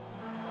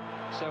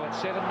So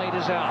it's 7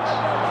 metres out.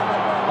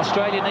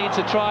 Australia needs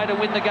a try to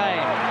win the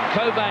game.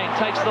 Cobain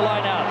takes the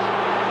line out.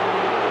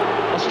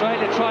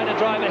 Australia trying to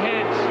drive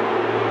ahead.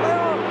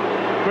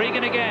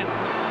 Gregan again.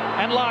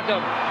 And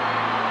Larkham.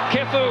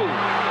 Kefu.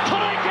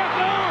 Try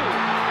Kefu!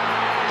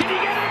 Did he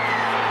get it?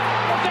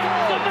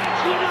 That's the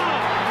match winner!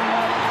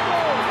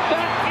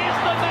 That is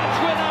the match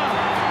winner!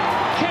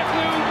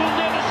 Kefu will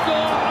never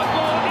score a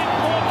more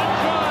important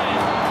try.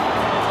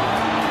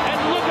 And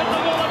look at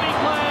the Wallaby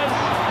players.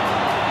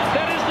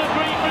 That is the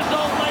dream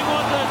result they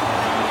wanted.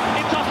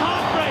 It's a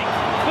heartbreak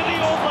for the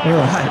All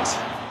Blacks.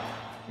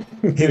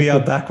 All right. Here we are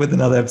back with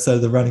another episode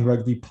of the Running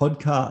Rugby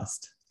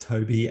podcast.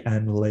 Toby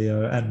and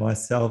Leo and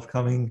myself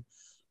coming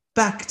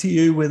back to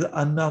you with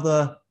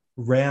another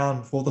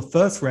round for the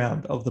first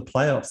round of the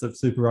playoffs of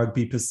Super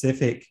Rugby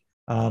Pacific.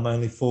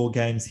 Only 4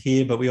 games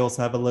here, but we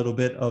also have a little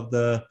bit of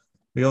the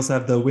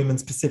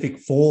Women's Pacific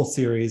 4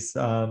 series,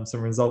 some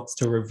results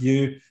to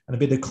review and a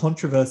bit of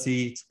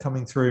controversy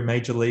coming through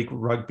Major League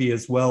Rugby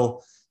as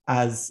well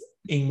as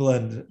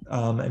England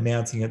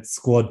announcing its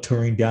squad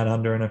touring down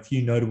under and a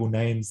few notable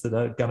names that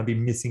are going to be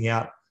missing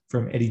out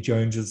from Eddie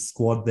Jones's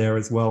squad there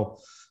as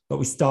well. But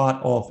we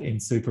start off in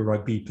Super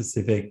Rugby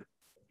Pacific.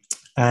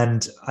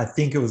 And I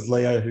think it was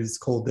Leo who's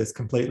called this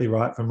completely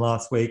right from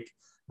last week.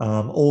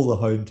 All the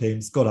home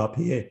teams got up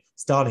here,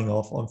 starting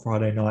off on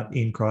Friday night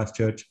in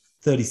Christchurch,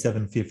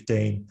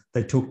 37-15.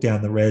 They took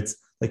down the Reds.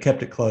 They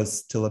kept it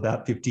close till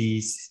about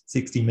 50,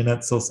 60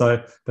 minutes or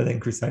so. But then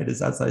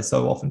Crusaders, as they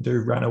so often do,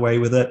 ran away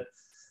with it.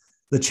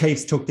 The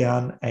Chiefs took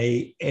down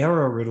a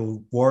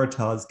error-riddled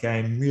Waratahs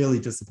game, really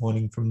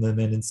disappointing from the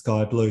men in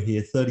sky blue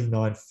here,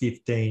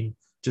 39-15.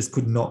 Just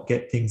could not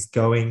get things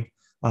going.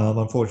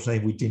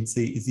 Unfortunately, we didn't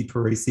see Izzy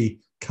Parisi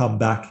come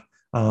back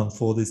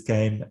for this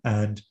game,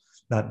 and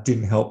that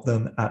didn't help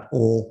them at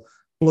all.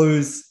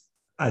 Blues,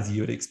 as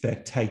you would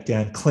expect, take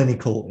down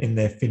clinical in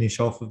their finish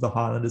off of the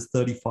Highlanders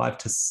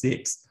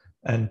 35-6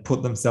 and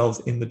put themselves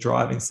in the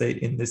driving seat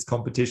in this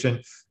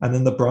competition. And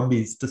then the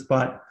Brumbies,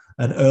 despite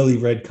an early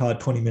red card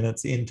 20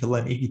 minutes into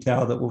Len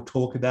Ikitau that we'll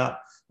talk about,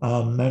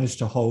 managed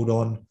to hold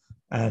on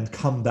and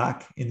come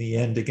back in the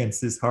end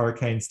against this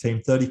Hurricanes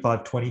team,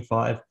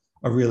 35-25.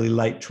 A really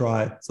late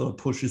try sort of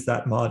pushes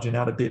that margin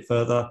out a bit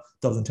further,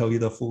 doesn't tell you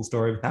the full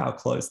story of how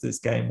close this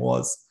game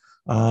was.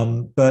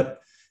 But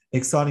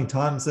exciting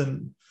times.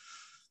 And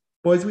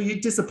boys, were you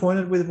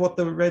disappointed with what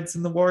the Reds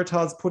and the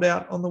Waratahs put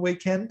out on the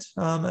weekend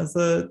as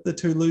the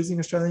two losing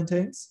Australian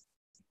teams?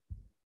 I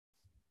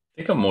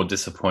think I'm more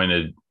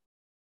disappointed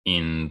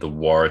in the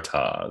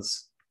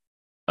Waratahs.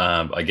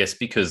 I guess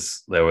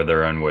because they were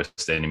their own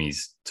worst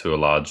enemies to a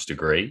large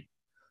degree.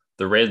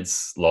 The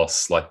Reds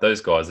lost, like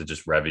those guys are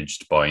just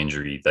ravaged by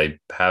injury. They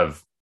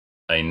have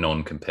a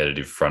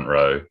non-competitive front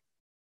row.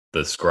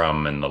 The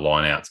scrum and the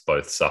lineouts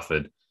both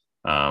suffered.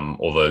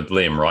 Although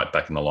Liam Wright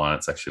back in the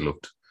lineouts actually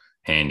looked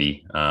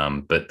handy,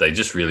 but they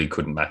just really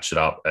couldn't match it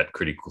up at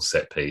critical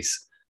set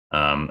piece.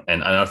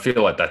 And I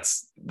feel like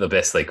that's the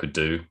best they could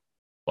do.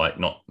 Like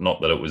not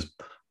that it was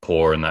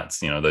poor, and that's,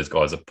 those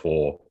guys are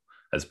poor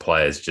as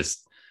players.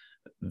 Just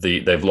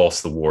they've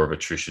lost the war of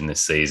attrition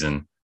this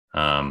season.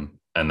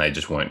 And they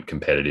just weren't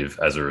competitive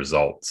as a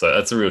result. So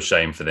that's a real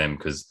shame for them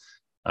because,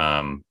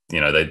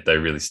 they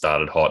really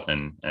started hot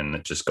and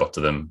it just got to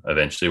them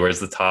eventually. Whereas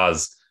the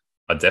Tars,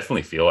 I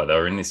definitely feel like they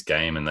were in this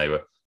game and they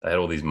had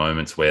all these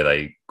moments where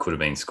they could have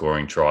been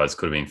scoring tries,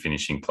 could have been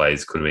finishing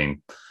plays, could have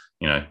been,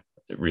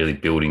 really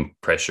building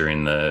pressure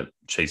in the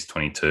Chiefs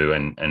 22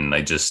 and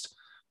they just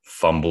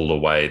fumbled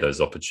away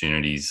those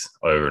opportunities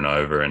over and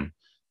over. And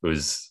it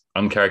was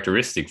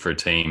uncharacteristic for a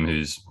team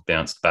who's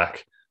bounced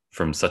back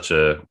from such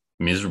a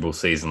miserable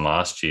season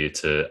last year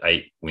to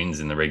 8 wins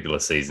in the regular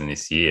season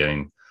this year.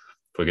 And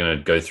if we're going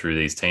to go through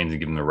these teams and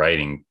give them the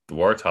rating, the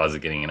Waratahs are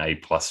getting an A+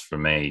 for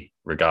me,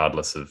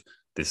 regardless of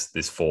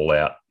this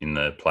fallout in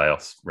the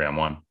playoffs round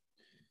 1.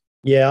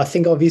 Yeah, I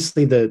think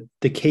obviously the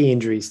key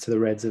injuries to the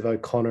Reds of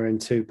O'Connor and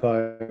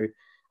Tupou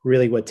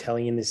really were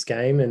telling in this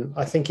game. And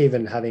I think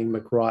even having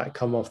McWright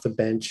come off the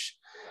bench,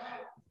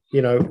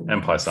 and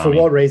Paisami. For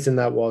what reason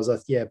that was,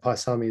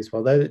 Paisami as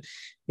well. They,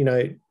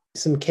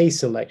 some key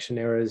selection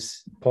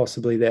errors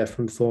possibly there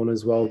from Thorne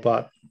as well.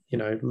 But,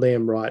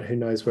 Liam Wright, who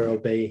knows where he'll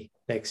be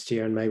next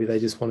year, and maybe they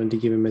just wanted to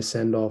give him a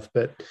send-off.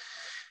 But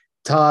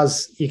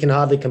Tars, you can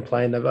hardly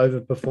complain. They've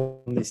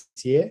overperformed this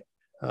year.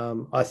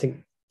 I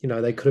think,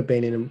 they could have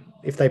been in,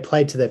 if they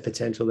played to their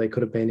potential, they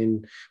could have been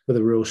in with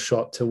a real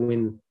shot to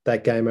win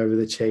that game over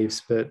the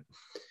Chiefs. But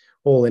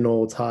all in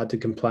all, it's hard to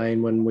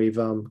complain when we've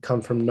come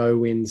from no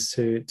wins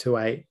to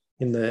 8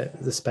 in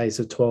the space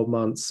of 12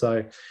 months.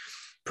 So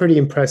pretty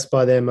impressed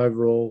by them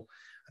overall.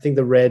 I think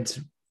the Reds,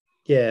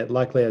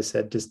 like Leo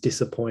said, just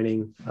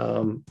disappointing.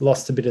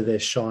 Lost a bit of their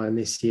shine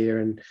this year,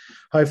 and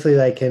hopefully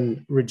they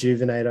can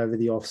rejuvenate over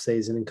the off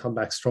season and come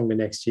back stronger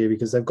next year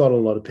because they've got a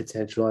lot of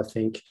potential, I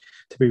think,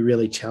 to be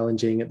really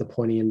challenging at the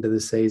pointy end of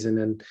the season.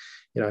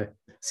 And,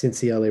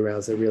 since the early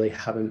rounds, they really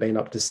haven't been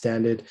up to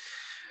standard.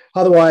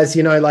 Otherwise,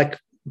 like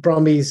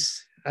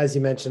Brumbies, as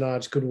you mentioned,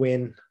 Arch, could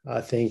win.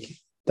 I think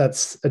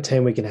that's a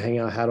team we can hang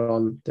our hat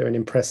on. They're an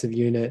impressive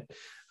unit.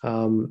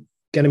 Going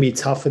to be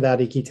tough without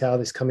Ikitau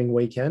this coming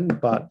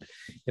weekend, but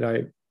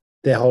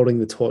they're holding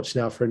the torch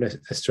now for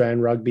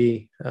Australian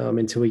rugby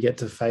until we get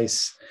to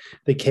face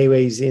the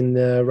Kiwis in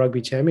the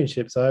Rugby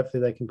Championship. So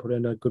hopefully they can put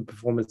in a good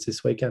performance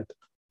this weekend.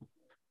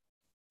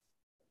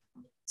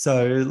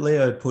 So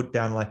Leo put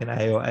down like an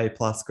A or A+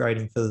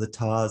 grading for the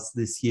Tars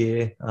this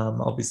year.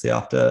 Obviously,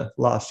 after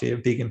last year,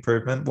 big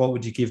improvement. What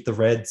would you give the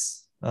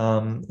Reds?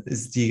 Do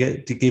you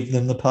get to give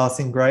them the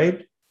passing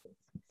grade?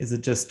 Is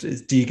it just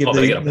do you give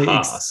they them get a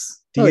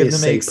pass? Do you give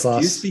them an C+.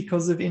 excuse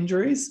because of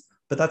injuries?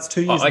 But that's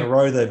 2 years in a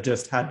row they've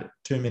just had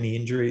too many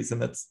injuries,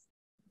 and it's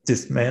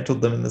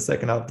dismantled them in the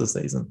second half of the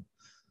season.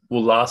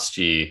 Well, last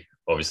year,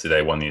 obviously,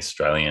 they won the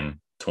Australian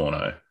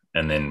Tourno,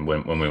 and then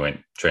when we went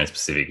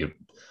Trans-Pacific, it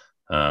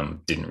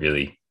didn't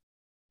really.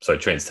 So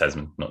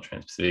Trans-Tasman, not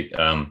Trans-Pacific.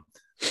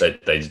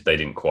 They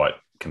didn't quite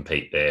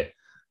compete there.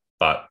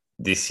 But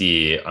this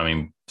year, I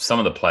mean, some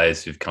of the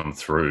players who've come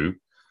through,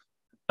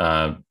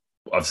 I've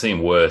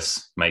seen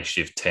worse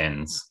makeshift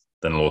 10s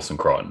than Lawson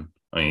Crichton.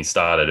 I mean, he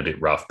started a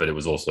bit rough, but it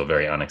was also a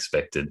very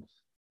unexpected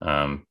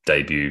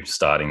debut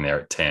starting there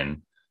at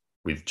 10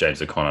 with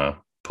James O'Connor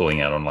pulling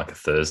out on like a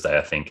Thursday,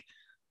 I think.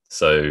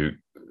 So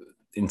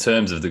in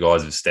terms of the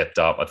guys who've stepped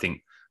up, I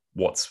think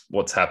what's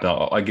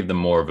happened, I give them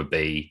more of a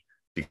B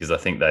because I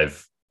think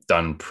they've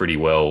done pretty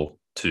well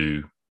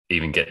to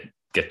even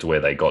get to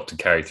where they got to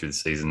carry through the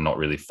season, not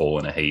really fall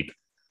in a heap.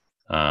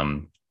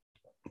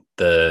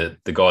 The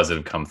guys that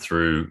have come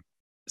through,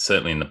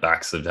 certainly in the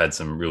backs, have had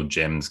some real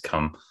gems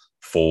come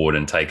forward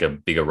and take a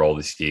bigger role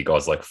this year.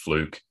 Guys like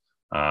Fluke,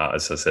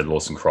 as I said,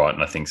 Lawson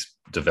Crichton, I think, is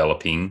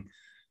developing.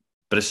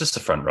 But it's just the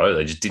front row.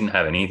 They just didn't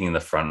have anything in the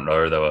front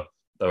row.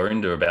 They were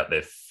into about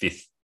their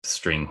fifth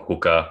string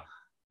hooker.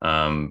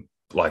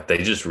 Like they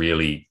just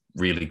really,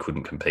 really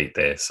couldn't compete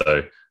there.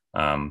 So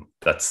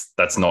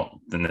that's not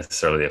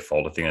necessarily their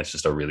fault. I think that's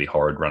just a really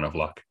horrid run of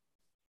luck.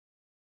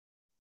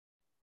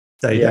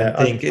 So you don't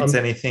think it's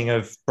anything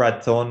of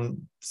Brad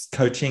Thorne's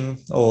coaching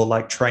or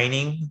like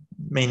training,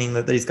 meaning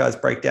that these guys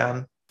break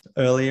down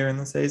earlier in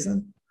the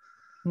season?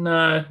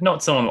 No,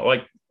 not someone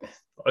like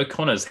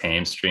O'Connor's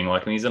hamstring.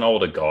 Like, he's an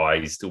older guy.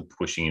 He's still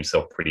pushing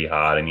himself pretty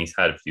hard, and he's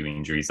had a few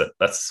injuries.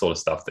 That's the sort of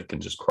stuff that can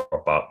just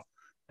crop up.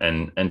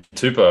 And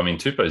Tupou, I mean,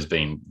 Tupou's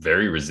been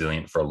very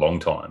resilient for a long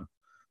time,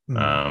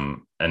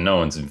 and no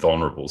one's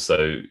invulnerable.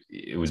 So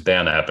it was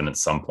bound to happen at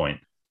some point.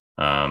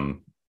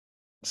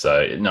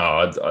 So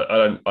no,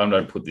 I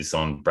don't put this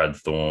on Brad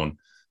Thorne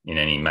in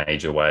any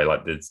major way.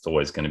 Like, there's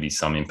always going to be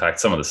some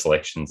impact. Some of the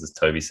selections, as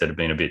Toby said, have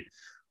been a bit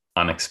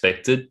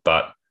unexpected,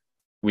 but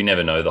we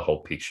never know the whole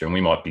picture, and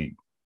we might be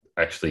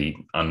actually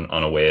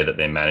unaware that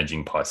they're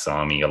managing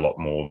Paisami a lot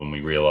more than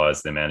we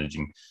realise. They're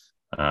managing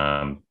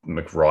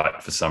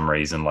McWright for some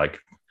reason. Like,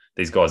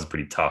 these guys are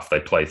pretty tough. They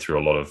play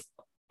through a lot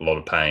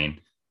of pain.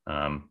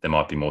 There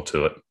might be more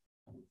to it.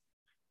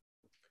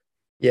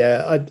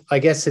 Yeah, I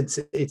guess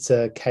it's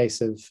a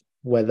case of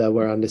whether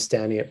we're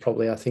understanding it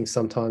properly. I think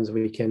sometimes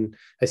we can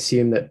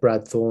assume that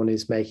Brad Thorne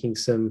is making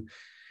some,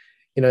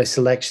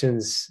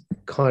 selections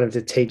kind of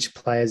to teach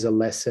players a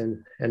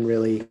lesson and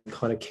really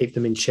kind of keep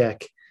them in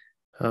check.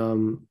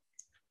 I'm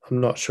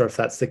not sure if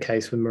that's the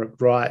case with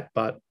McWright,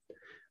 but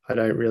I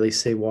don't really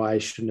see why he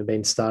shouldn't have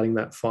been starting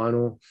that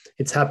final.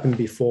 It's happened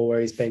before where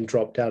he's been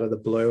dropped out of the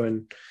blue,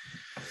 and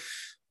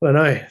I don't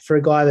know, for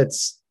a guy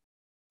that's,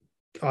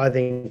 I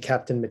think,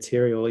 captain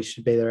material, he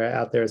should be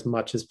out there as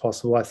much as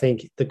possible. I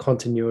think the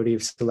continuity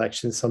of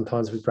selection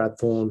sometimes with Brad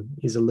Thorne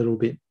is a little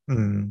bit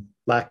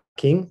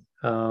lacking.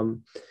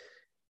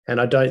 And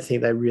I don't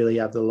think they really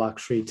have the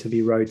luxury to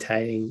be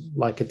rotating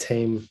like a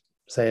team,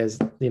 say, as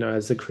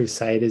the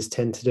Crusaders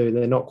tend to do.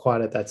 They're not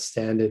quite at that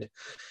standard.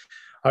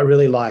 I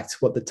really liked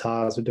what the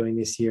Tars were doing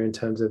this year in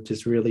terms of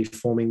just really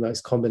forming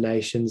those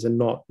combinations and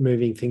not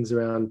moving things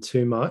around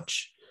too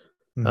much.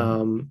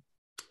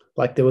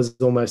 Like, there was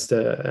almost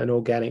an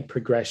organic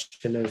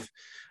progression of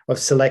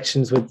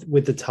selections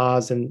with the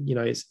Tars, and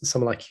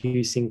someone like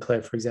Hugh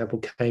Sinclair, for example,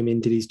 came in,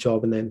 did his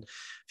job, and then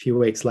a few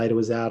weeks later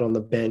was out on the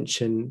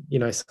bench, and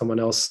someone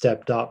else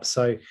stepped up.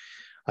 So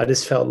I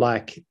just felt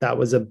like that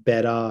was a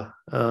better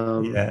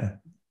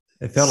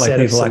it felt like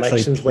people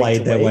actually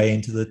played their way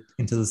into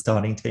the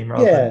starting team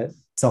rather than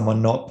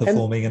someone not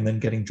performing and then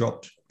getting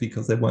dropped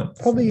because they weren't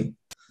performing.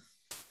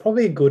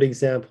 Probably a good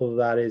example of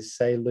that is,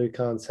 say,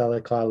 Lukan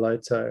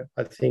Salakai-Loto.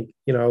 I think,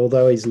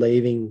 although he's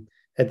leaving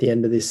at the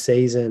end of this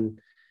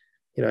season,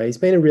 he's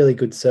been a really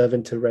good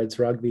servant to Reds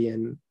rugby,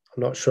 and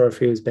I'm not sure if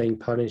he was being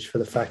punished for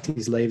the fact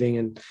he's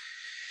leaving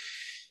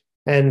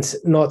and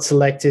not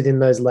selected in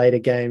those later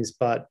games.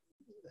 But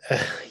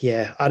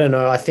I don't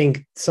know. I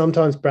think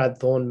sometimes Brad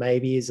Thorne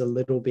maybe is a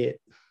little bit,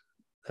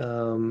 I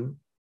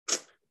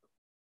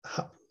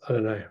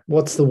don't know.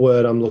 What's the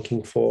word I'm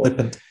looking for?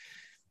 Flippant.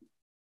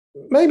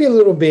 Maybe a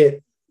little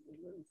bit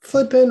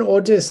flippant, or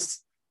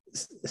just,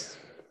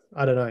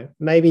 I don't know,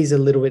 maybe he's a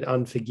little bit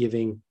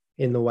unforgiving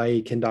in the way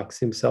he conducts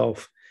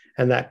himself.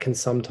 and that can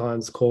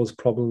sometimes cause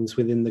problems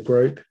within the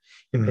group.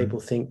 If people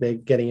think they're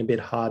getting a bit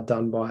hard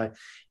done by,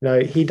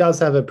 he does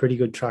have a pretty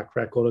good track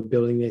record of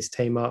building this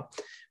team up,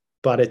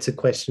 but it's a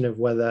question of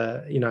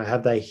whether,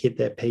 have they hit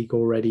their peak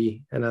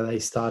already and are they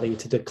starting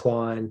to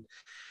decline,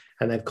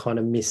 and they've kind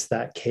of missed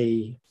that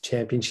key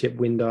championship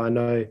window. I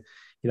know,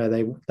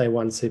 they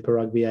won Super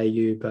Rugby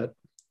AU, but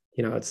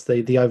it's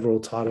the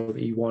overall title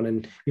that you want,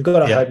 and you've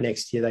got to hope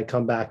next year they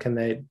come back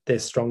and they're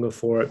stronger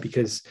for it,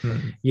 because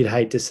you'd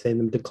hate to see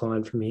them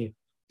decline from here.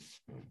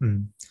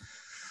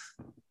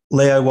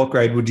 Leo, what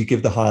grade would you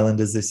give the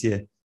Highlanders this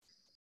year?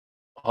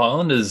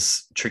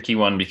 Highlanders, tricky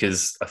one,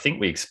 because I think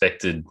we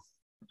expected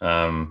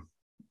them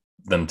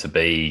to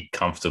be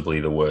comfortably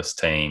the worst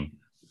team,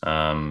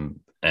 and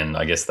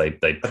I guess they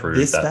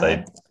proved that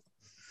they.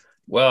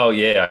 Well,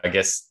 yeah, I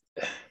guess,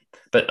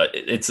 but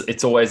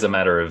it's always a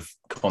matter of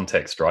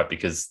context, right?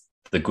 Because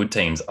the good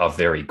teams are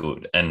very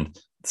good, and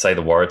say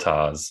the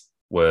Waratahs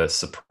were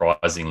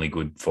surprisingly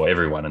good for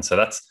everyone, and so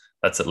that's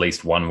at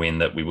least one win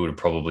that we would have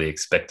probably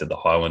expected the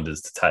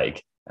Highlanders to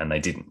take, and they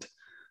didn't.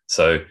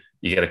 So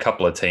you get a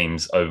couple of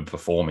teams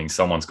overperforming.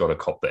 Someone's got to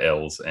cop the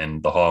L's,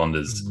 and the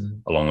Highlanders,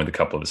 along with a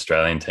couple of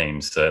Australian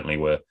teams, certainly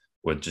were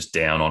just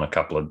down on a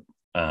couple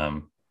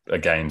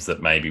of games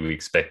that maybe we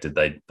expected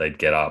they'd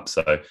get up.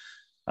 So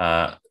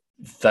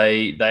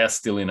they are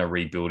still in a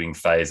rebuilding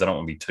phase. I don't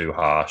want to be too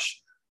harsh.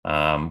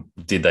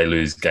 Did they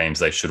lose games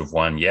they should have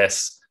won?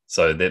 Yes.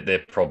 So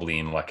they're probably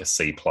in like a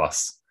C+.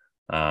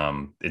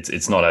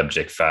 It's not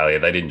abject failure.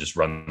 They didn't just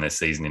run their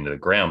season into the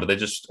ground, but they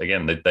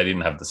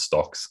didn't have the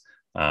stocks.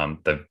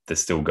 They're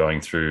still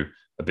going through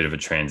a bit of a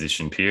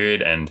transition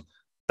period, and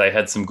they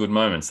had some good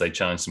moments. They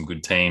challenged some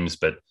good teams,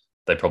 but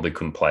they probably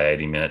couldn't play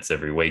 80 minutes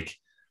every week.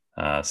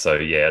 So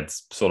yeah,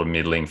 it's sort of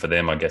middling for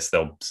them. I guess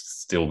they'll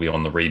still be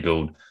on the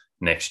rebuild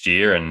next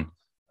year, and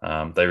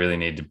they really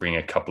need to bring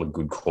a couple of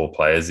good core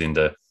players in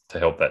to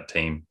help that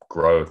team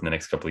grow in the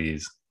next couple of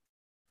years.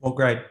 What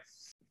grade?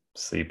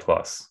 C+.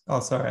 Oh,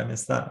 sorry, I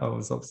missed that. I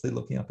was obviously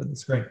looking up at the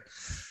screen.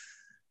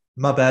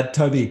 My bad.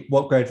 Toby,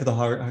 what grade for the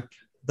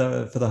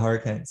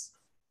Hurricanes?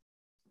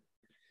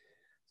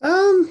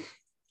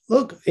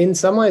 Look, in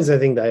some ways, I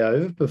think they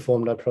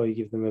overperformed. I'd probably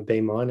give them a B-.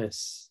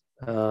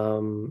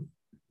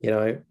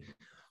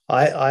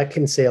 I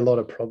can see a lot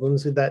of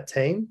problems with that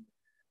team,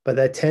 but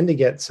they tend to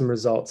get some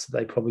results that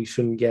they probably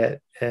shouldn't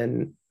get.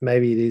 And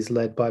maybe it is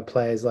led by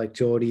players like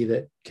Geordie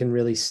that can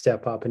really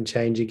step up and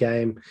change a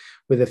game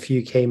with a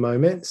few key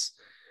moments.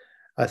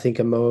 I think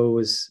Amoa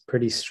was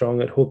pretty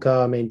strong at hooker.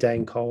 I mean,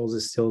 Dane Coles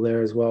is still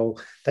there as well.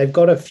 They've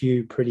got a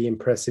few pretty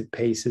impressive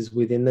pieces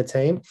within the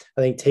team.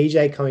 I think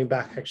TJ coming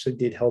back actually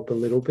did help a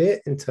little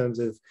bit in terms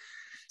of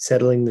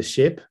settling the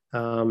ship.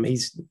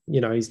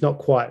 He's not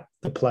quite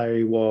the player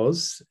he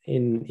was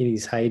in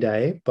his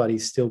heyday, but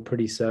he's still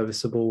pretty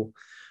serviceable.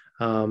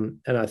 And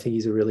I think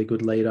he's a really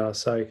good leader.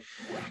 So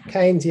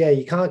Canes,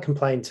 you can't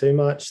complain too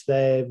much.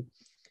 They're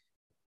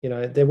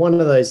one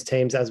of those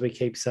teams, as we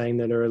keep saying,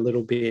 that are a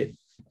little bit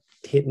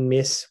hit and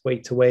miss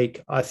week to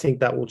week. I think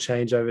that will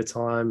change over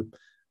time.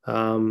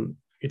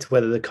 It's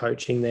whether the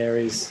coaching there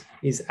is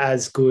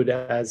as good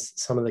as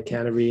some of the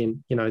Canterbury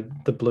and,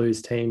 the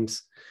Blues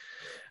teams.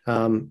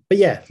 But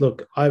yeah,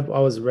 look, I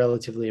was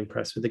relatively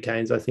impressed with the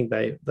Canes. I think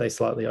they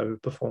slightly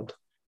overperformed.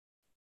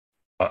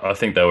 I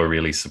think they were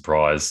really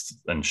surprised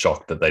and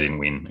shocked that they didn't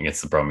win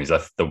against the Brumbies.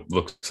 The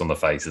looks on the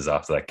faces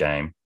after that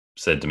game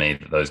said to me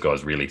that those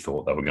guys really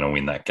thought they were going to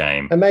win that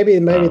game. And maybe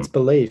it's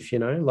belief,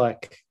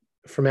 like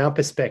from our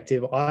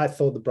perspective, I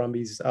thought the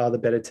Brumbies are the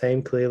better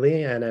team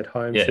clearly, and at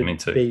home should me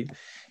too. Be,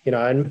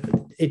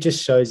 and it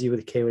just shows you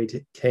with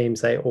Kiwi teams,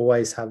 they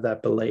always have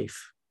that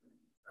belief.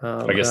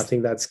 I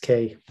think that's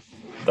key.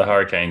 The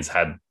Hurricanes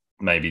had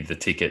maybe the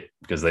ticket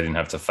because they didn't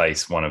have to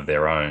face one of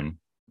their own.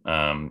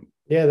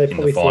 They in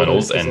the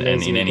finals and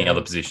in any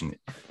other position.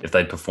 If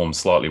they'd performed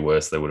slightly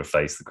worse, they would have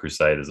faced the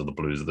Crusaders or the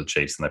Blues or the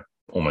Chiefs, and they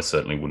almost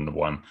certainly wouldn't have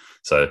won.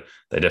 So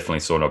they definitely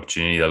saw an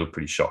opportunity. They looked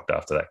pretty shocked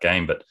after that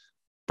game, but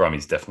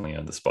Brummies definitely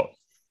earned the spot.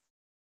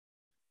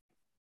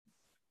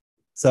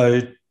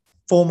 So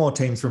 4 more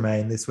teams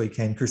remain this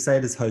weekend.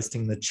 Crusaders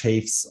hosting the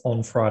Chiefs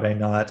on Friday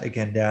night,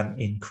 again down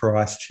in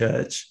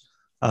Christchurch.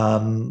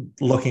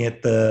 Looking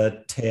at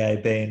the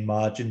TAB and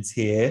margins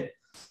here,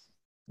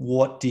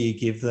 what do you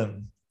give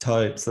them?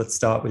 Tobes, let's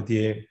start with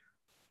you.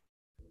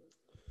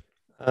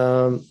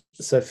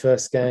 So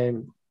first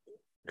game,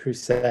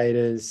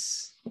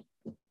 Crusaders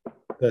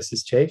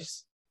versus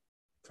Chiefs,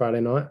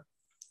 Friday night.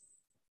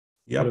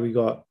 Yep. What do we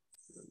got?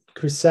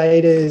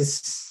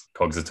 Crusaders.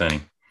 Cogs are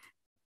turning.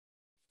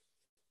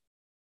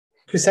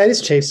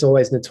 Crusaders Chiefs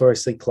always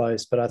notoriously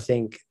close, but I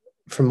think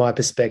from my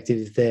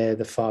perspective, they're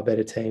the far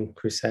better team,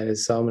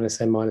 Crusaders. So I'm going to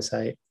say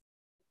 -8.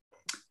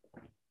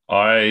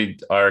 I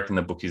reckon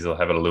the bookies will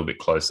have it a little bit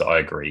closer. I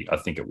agree. I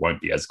think it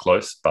won't be as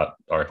close, but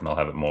I reckon they'll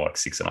have it more like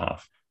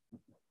 6.5.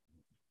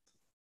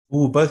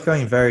 Ooh, both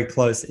going very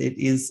close. It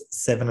is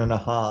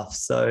 7.5.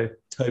 So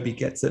Toby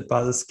gets it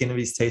by the skin of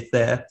his teeth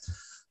there.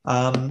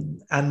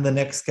 And the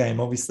next game,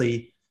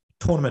 obviously,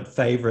 tournament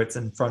favourites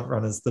and front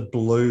runners, the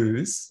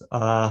Blues,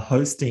 are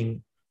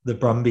hosting the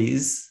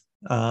Brumbies.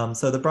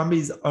 So the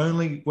Brumbies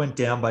only went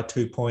down by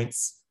 2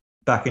 points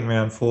back in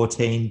round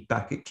 14,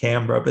 back at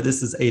Canberra, but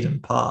this is Eden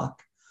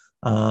Park.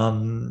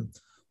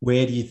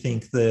 Where do you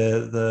think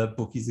the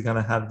bookies are going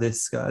to have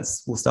this,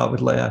 guys? We'll start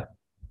with Leo.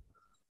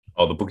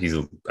 Oh, the bookies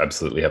will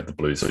absolutely have the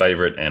Blues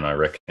favourite, and I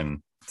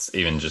reckon it's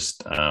even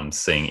just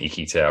seeing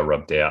Ikitau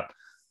rubbed out,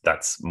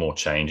 that's more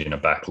change in a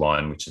back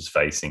line, which is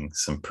facing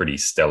some pretty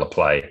stellar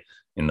play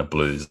in the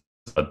Blues.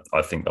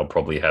 I think they'll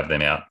probably have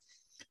them out.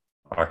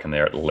 I reckon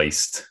they're at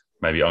least,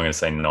 maybe I'm going to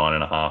say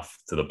 9.5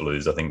 to the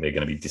Blues. I think they're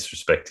going to be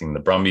disrespecting the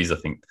Brumbies. I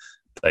think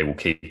they will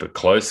keep it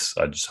close.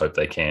 I just hope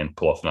they can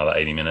pull off another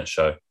 80-minute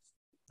show.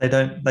 They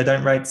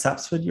don't rate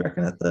Sapsford, you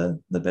reckon, at the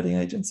betting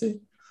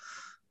agency?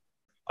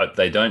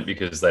 They don't,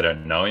 because they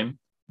don't know him.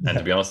 And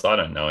to be honest, I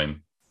don't know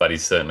him, but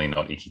he's certainly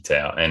not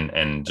Ikitau.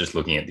 And just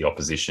looking at the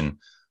opposition,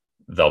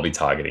 they'll be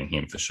targeting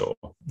him for sure.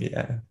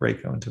 Yeah,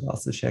 Rico and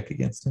Tavasashek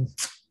against him.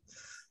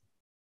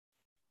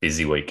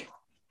 Busy week.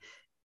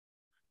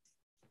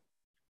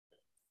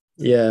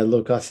 Yeah,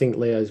 look, I think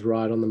Leo's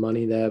right on the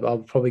money there. I'll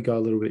probably go a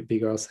little bit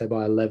bigger. I'll say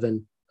by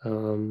 11.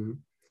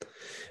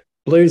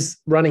 Blues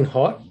running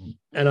hot,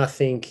 and I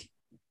think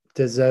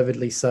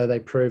deservedly so. They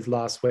proved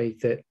last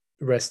week that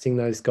resting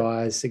those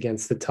guys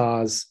against the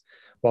Tars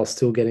while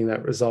still getting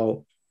that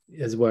result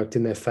has worked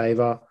in their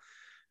favour.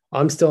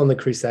 I'm still on the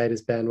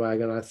Crusaders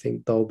bandwagon. I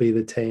think they'll be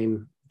the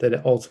team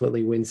that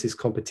ultimately wins this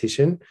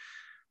competition,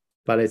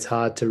 but it's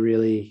hard to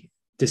really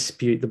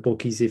dispute the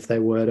bookies if they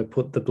were to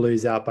put the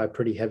Blues out by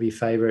pretty heavy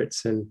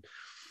favourites. And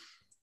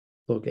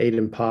look,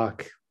 Eden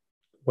Park,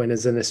 when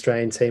as an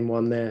Australian team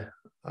won there,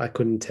 I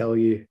couldn't tell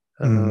you.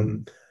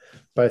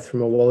 Both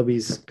from a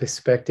Wallabies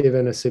perspective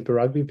and a Super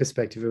Rugby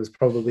perspective, it was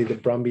probably the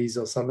Brumbies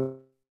or something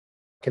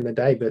in the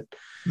day. But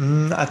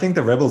I think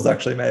the Rebels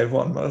actually may have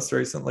won most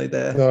recently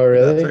there. Oh,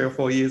 really? About 3 or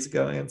 4 years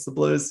ago against the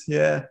Blues.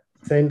 Yeah.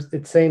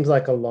 It seems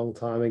like a long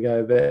time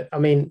ago. But I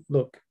mean,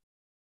 look,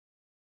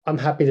 I'm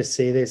happy to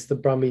see this. The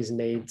Brumbies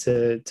need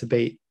to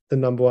beat the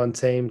number one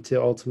team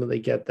to ultimately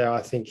get there.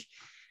 I think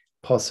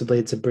possibly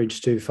it's a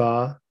bridge too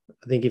far.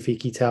 I think if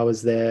Ikitau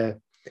was there,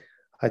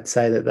 I'd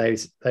say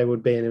that they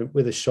would be in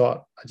with a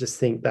shot. I just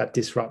think that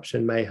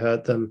disruption may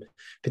hurt them,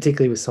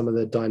 particularly with some of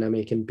the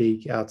dynamic and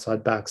big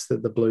outside backs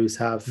that the Blues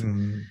have.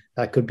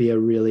 That could be a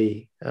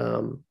really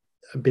a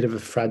bit of a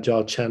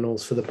fragile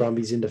channels for the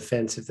Brumbies in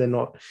defence if they're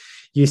not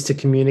used to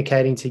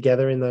communicating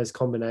together in those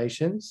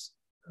combinations.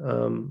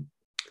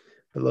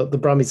 But look, the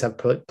Brumbies have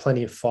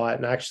plenty of fight,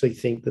 and I actually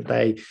think that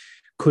they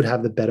could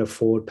have the better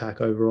forward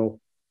pack overall.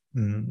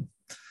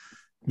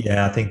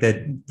 Yeah, I think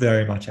they're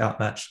very much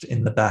outmatched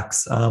in the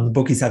backs. The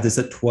bookies have this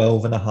at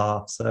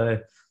 12.5. So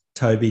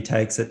Toby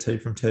takes it 2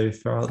 from 2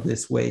 for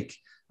this week.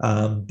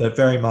 But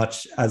very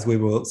much as we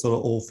were sort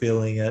of all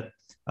feeling it,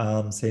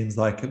 seems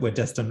like we're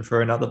destined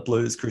for another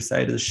Blues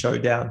Crusaders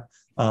showdown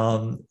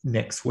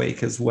next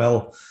week as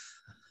well.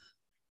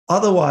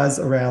 Otherwise,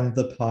 around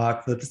the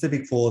park, the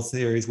Pacific Four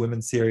Series,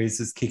 Women's Series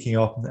is kicking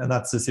off, and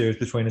that's the series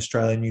between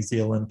Australia, New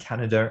Zealand,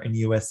 Canada, and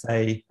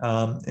USA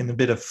in a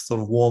bit of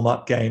sort of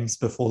warm-up games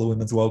before the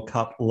Women's World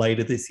Cup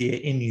later this year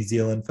in New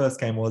Zealand.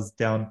 First game was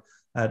down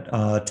at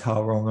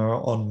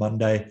Tauranga on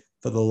Monday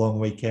for the long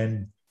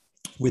weekend,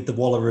 with the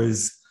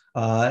Wallaroos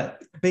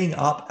being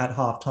up at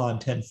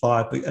halftime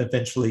 10-5, but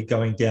eventually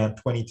going down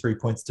 23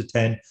 points to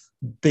 10.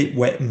 Bit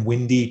wet and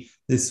windy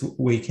this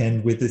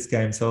weekend with this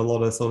game, so a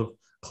lot of sort of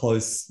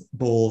close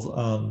balls,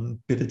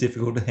 bit of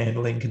difficult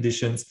handling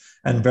conditions,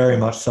 and very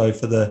much so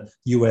for the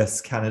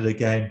US-Canada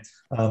game.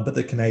 But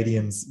the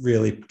Canadians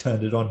really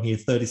turned it on here,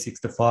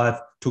 36-5,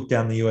 took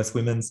down the US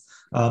women's.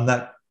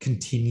 That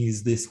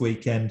continues this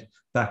weekend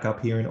back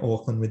up here in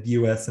Auckland with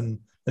US and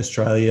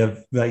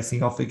Australia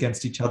facing off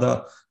against each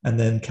other, and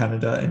then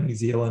Canada and New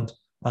Zealand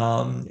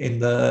in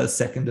the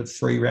second of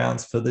 3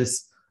 rounds for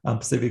this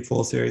Pacific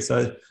Four Series.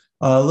 So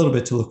a little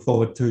bit to look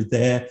forward to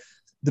there.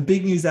 The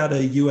big news out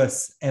of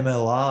US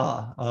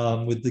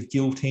MLR with the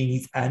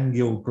Giltinis and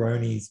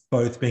Gilgronis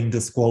both being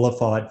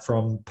disqualified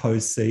from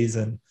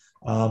postseason,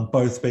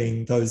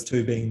 those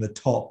two being the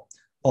top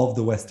of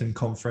the Western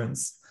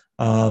Conference.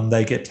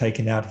 They get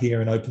taken out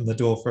here and open the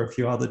door for a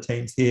few other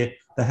teams here.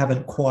 They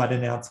haven't quite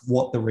announced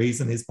what the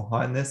reason is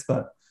behind this,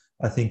 but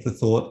I think the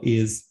thought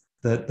is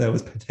that there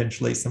was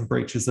potentially some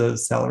breaches of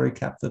salary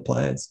cap for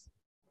players.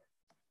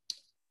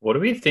 What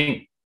do we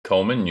think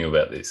Coleman knew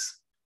about this?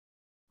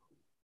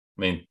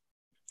 I mean,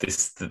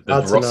 the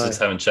rosters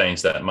haven't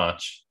changed that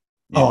much.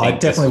 I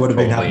definitely would have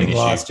been happening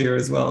last year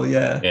as well.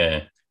 Yeah.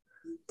 Yeah.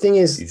 Thing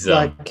is,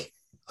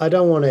 I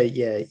don't want to,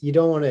 you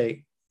don't want to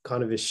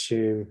kind of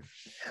assume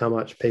how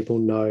much people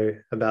know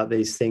about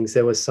these things.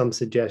 There was some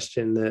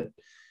suggestion that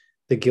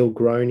the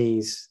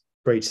Gilgronis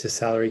breached the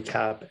salary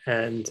cap,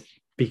 and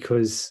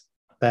because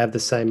they have the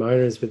same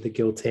owners with the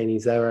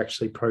Giltinis, they were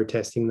actually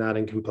protesting that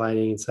and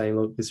complaining and saying,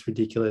 look, this is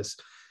ridiculous.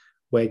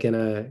 We're going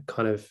to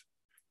kind of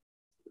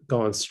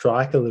go on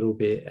strike a little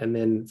bit. And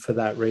then for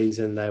that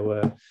reason, they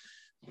were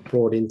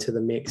brought into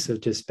the mix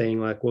of just being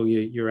like, well,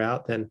 you're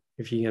out then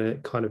if you're going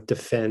to kind of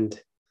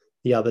defend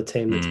the other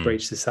team that's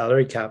breached the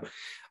salary cap.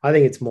 I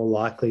think it's more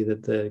likely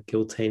that the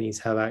Giltinis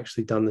have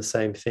actually done the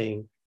same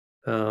thing.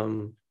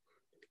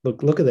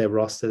 Look at their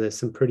roster. There's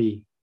some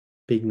pretty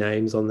big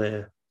names on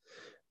there.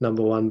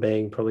 Number one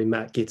being probably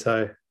Matt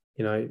Giteau.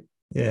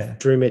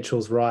 Drew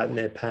Mitchell's right, and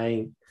they're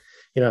paying.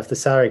 If the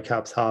salary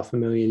cap's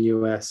 $500,000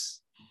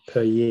 US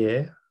per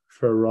year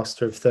for a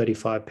roster of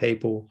 35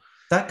 people,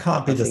 that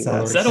can't be the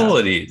salary. Is that all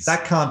it is?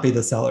 That can't be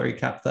the salary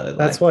cap, though.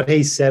 That's what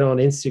he said on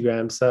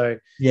Instagram. So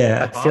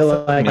yeah, I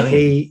feel like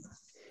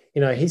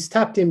he's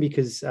tapped in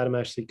because Adam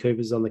Ashley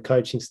Cooper's on the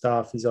coaching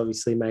staff. He's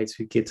obviously mates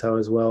with Giteau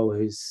as well,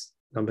 who's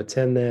number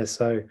 10 there.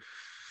 So,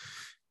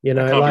 Can't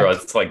be right.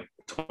 It's like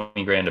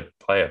 $20,000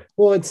 a player.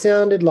 Well, it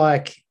sounded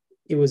like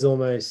it was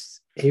almost,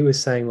 he was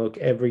saying, look,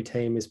 every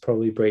team is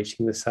probably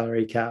breaching the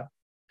salary cap,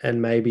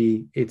 and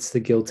maybe it's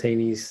the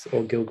Giltinis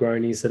or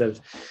Gilgronis that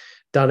have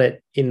done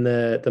it in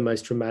the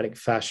most dramatic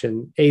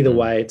fashion. Either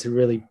way, it's a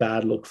really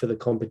bad look for the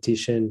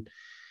competition.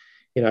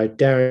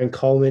 Darren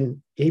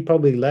Coleman, he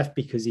probably left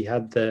because he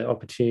had the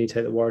opportunity to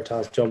take the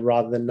Waratahs job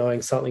rather than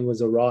knowing something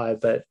was awry,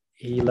 but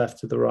he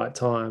left at the right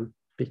time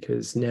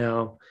because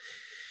now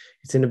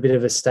it's in a bit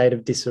of a state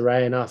of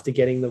disarray. And after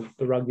getting the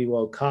Rugby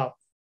World Cup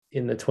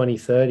in the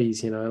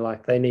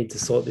 2030s, they need to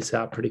sort this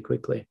out pretty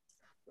quickly.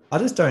 I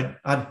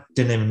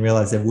didn't even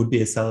realize there would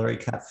be a salary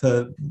cap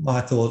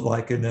I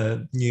thought in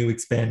a new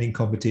expanding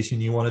competition,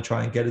 you want to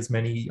try and get as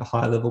many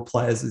high level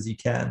players as you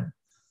can.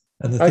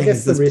 And I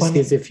guess the risk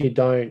is if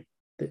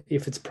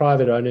it's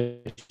private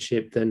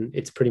ownership, then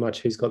it's pretty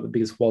much who's got the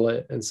biggest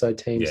wallet. And so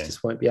teams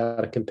just won't be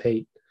able to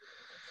compete.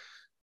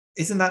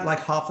 Isn't that like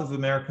half of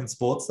American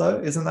sports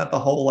though? Isn't that the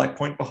whole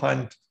point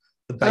behind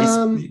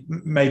the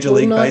Major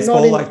League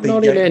Baseball? Not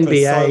in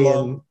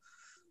NBA.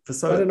 I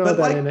don't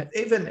know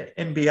even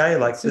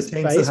NBA, the teams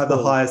baseball that have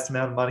the highest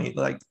amount of money,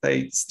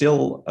 they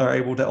still are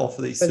able to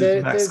offer these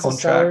supermax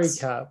contracts. A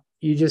salary cap.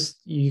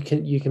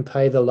 You can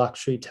pay the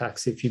luxury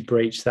tax if you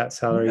breach that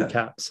salary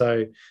cap.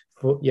 So,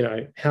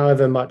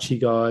 however much you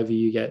go over,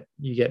 you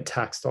get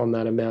taxed on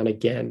that amount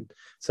again.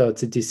 So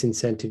it's a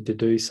disincentive to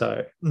do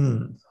so.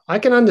 I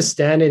can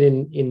understand it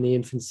in the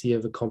infancy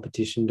of a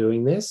competition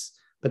doing this,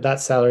 but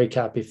that salary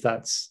cap, if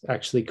that's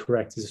actually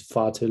correct, is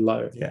far too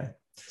low. Yeah.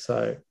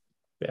 So,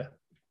 yeah.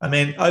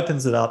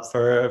 Opens it up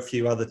for a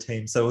few other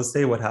teams. So we'll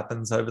see what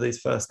happens over these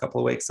first couple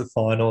of weeks of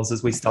finals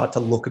as we start to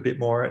look a bit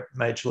more at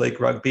Major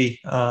League Rugby.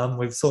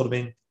 We've sort of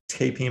been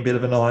keeping a bit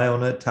of an eye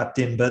on it, tapped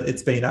in, but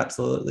it's been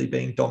absolutely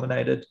being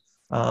dominated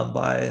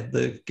by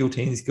the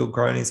Giltinis,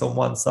 Gilgronis on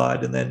one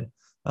side. And then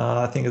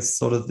I think it's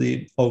sort of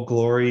the Old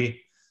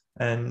Glory,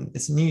 and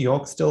it's New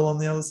York still on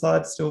the other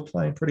side, still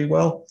playing pretty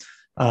well.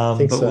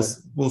 But so.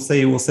 We'll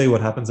see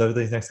what happens over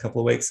these next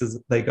couple of weeks as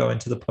they go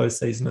into the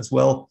postseason as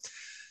well.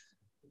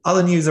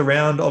 Other news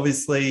around,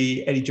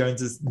 obviously, Eddie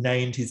Jones has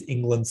named his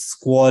England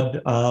squad.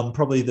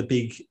 Probably the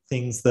big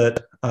things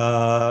that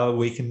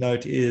we can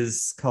note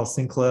is Carl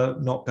Sinclair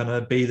not going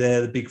to be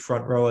there, the big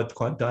front rower,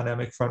 quite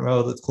dynamic front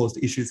rower that's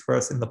caused issues for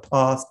us in the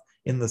past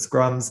in the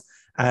scrums,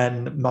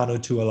 and Manu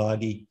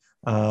Tuilagi,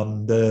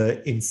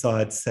 the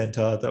inside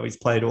centre that he's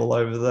played all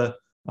over the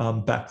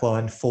back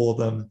line for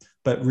them,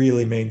 but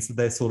really means that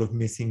they're sort of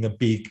missing a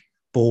big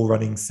ball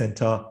running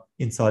centre,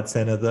 inside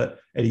centre that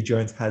Eddie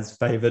Jones has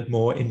favoured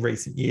more in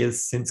recent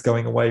years since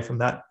going away from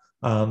that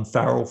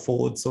Farrell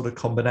forward sort of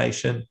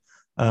combination.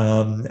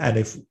 And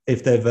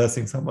if they're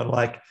versing someone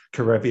like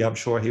Karevi, I'm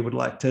sure he would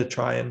like to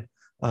try and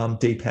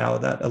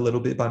depower that a little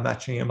bit by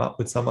matching him up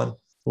with someone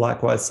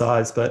likewise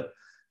size. But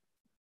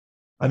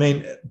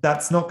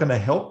that's not going to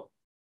help.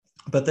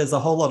 But there's a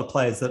whole lot of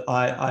players that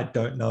I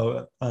don't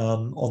know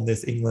on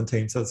this England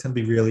team. So it's going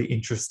to be really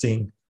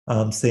interesting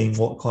seeing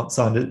what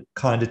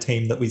kind of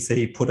team that we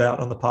see put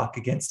out on the park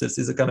against us.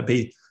 Is it going to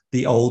be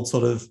the old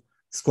sort of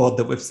squad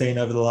that we've seen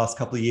over the last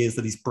couple of years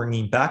that he's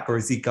bringing back, or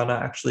is he going to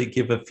actually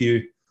give a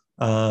few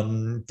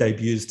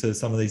debuts to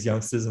some of these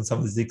youngsters and some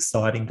of these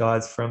exciting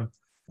guys from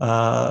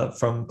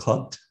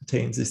club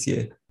teams this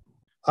year?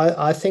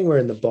 I think we're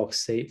in the box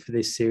seat for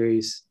this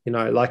series.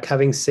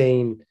 Having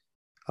seen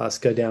us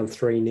go down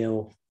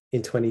 3-0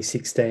 in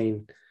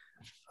 2016,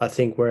 I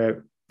think we're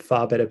a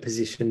far better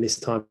position this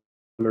time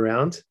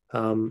around.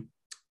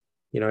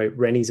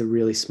 Rennie's a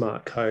really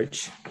smart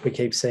coach. We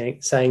keep saying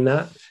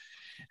that.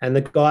 And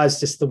the guys,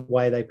 just the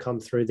way they've come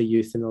through the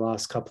youth in the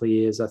last couple of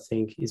years, I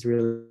think is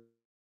really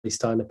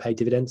starting to pay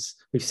dividends.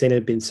 We've seen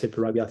it in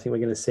Super Rugby. I think we're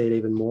going to see it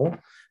even more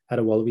at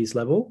a Wallabies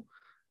level.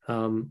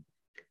 And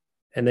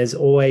there's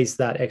always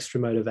that extra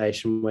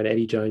motivation when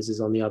Eddie Jones is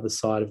on the other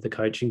side of the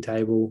coaching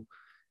table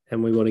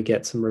and we want to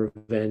get some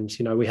revenge.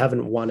 We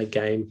haven't won a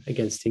game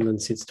against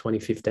England since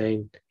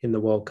 2015 in the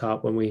World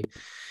Cup when we,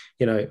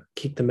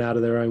 kicked them out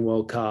of their own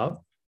World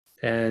Cup.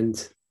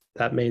 And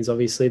that means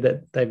obviously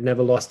that they've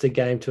never lost a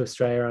game to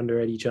Australia under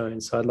Eddie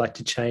Jones. So I'd like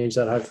to change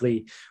that.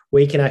 Hopefully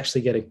we can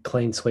actually get a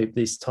clean sweep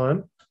this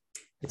time.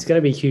 It's going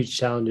to be a huge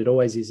challenge. It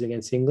always is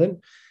against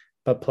England,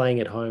 but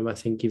playing at home, I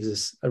think, gives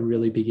us a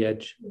really big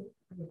edge.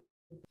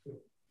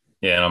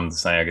 Yeah, and I'm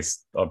saying, I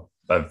guess I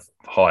have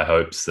high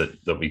hopes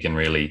that we can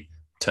really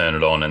turn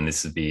it on, and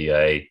this would be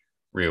a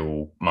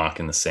real mark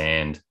in the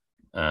sand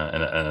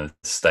and a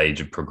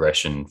stage of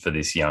progression for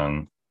this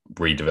young,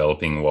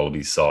 redeveloping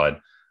Wallabies side.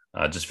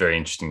 Just very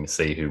interesting to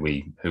see who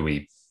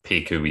we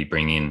pick, who we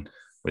bring in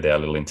with our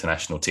little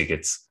international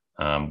tickets,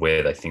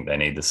 where they think they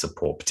need the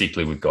support,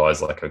 particularly with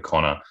guys like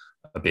O'Connor,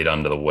 a bit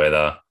under the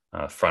weather.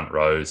 Front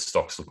row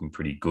stocks looking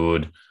pretty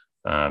good.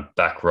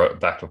 Back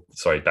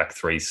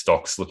three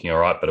stocks looking all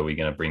right, but are we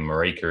going to bring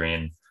Marika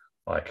in?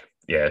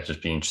 It'd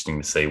just be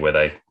interesting to see where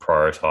they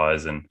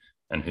prioritise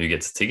and who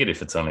gets a ticket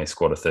if it's only a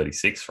squad of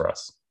 36 for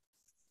us.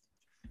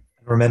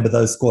 Remember,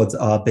 those squads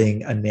are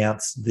being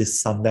announced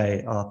this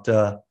Sunday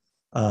after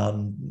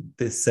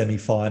this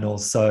semi-final,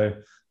 so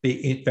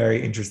be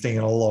very interesting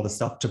and a lot of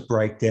stuff to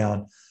break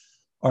down.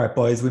 All right,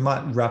 boys, we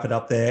might wrap it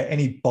up there.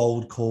 Any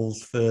bold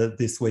calls for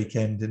this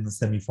weekend in the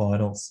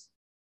semi-finals?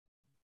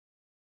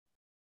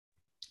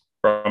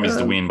 Brumbies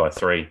to win by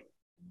 3.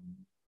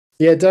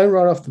 Yeah, don't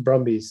write off the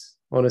Brumbies.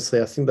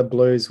 Honestly, I think the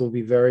Blues will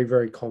be very,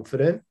 very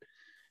confident.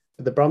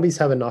 But the Brumbies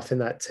have enough in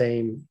that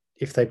team,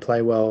 if they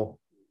play well,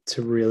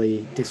 to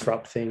really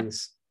disrupt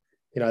things.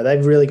 You know,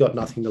 they've really got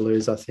nothing to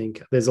lose, I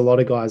think. There's a lot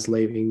of guys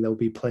leaving. There'll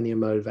be plenty of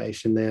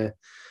motivation there.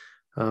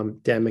 Dan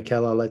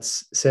McKellar,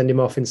 let's send him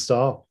off in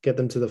style, get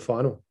them to the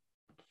final.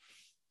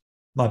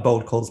 My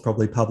bold call is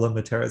probably Pablo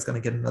Matera is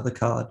going to get another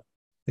card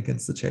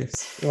against the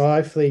Chiefs. Well,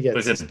 hopefully he gets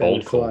Was it suspended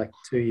bold for call? like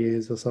 2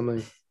 years or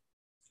something.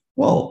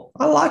 Well,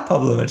 I like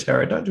Pablo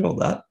Matera. Don't do all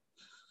that.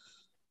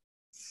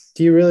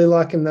 Do you really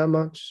like him that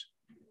much?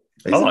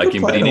 He's I a like good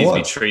him, but he player to needs to be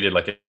watch. treated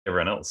like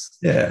everyone else.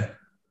 Yeah,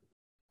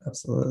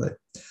 absolutely.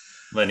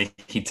 Lenny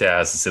Hitau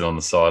has to sit on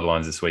the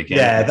sidelines this weekend.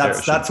 Yeah,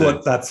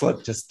 Matera that's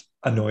what just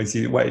annoys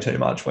you way too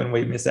much when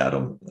we miss out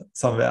on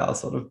some of our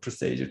sort of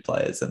prestigious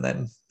players, and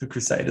then the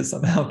Crusaders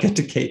somehow get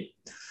to keep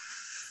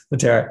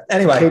Matera.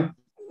 Anyway,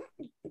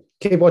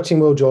 keep watching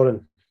Will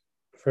Jordan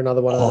for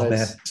another one of those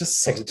man, just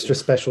so extra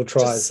special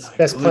tries. so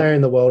Best good. player in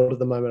the world at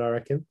the moment, I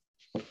reckon.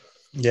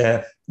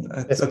 Yeah,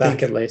 Best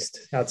back at least.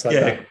 Outside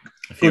back.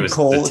 If he good was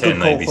call. the 10,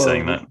 Good they'd call be for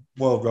saying that.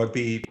 World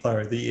Rugby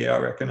Player of the Year, I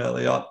reckon,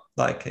 early on.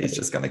 Like, he's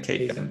just going to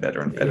keep getting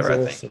better and better,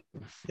 I think.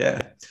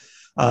 Yeah.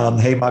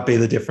 He might be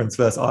the difference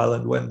versus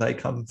Ireland when they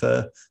come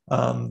for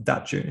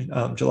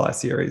that July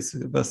series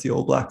versus the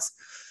All Blacks.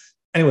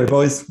 Anyway,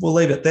 boys, we'll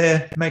leave it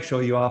there. Make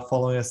sure you are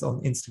following us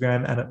on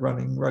Instagram and at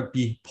Running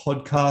Rugby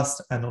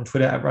Podcast, and on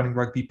Twitter at Running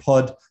Rugby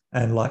Pod,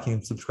 and liking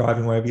and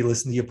subscribing wherever you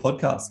listen to your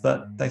podcasts.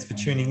 But thanks for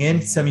tuning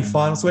in.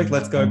 Semi-finals week.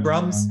 Let's go,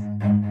 Brums.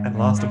 And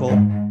last of all,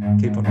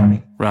 keep on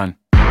running. Run.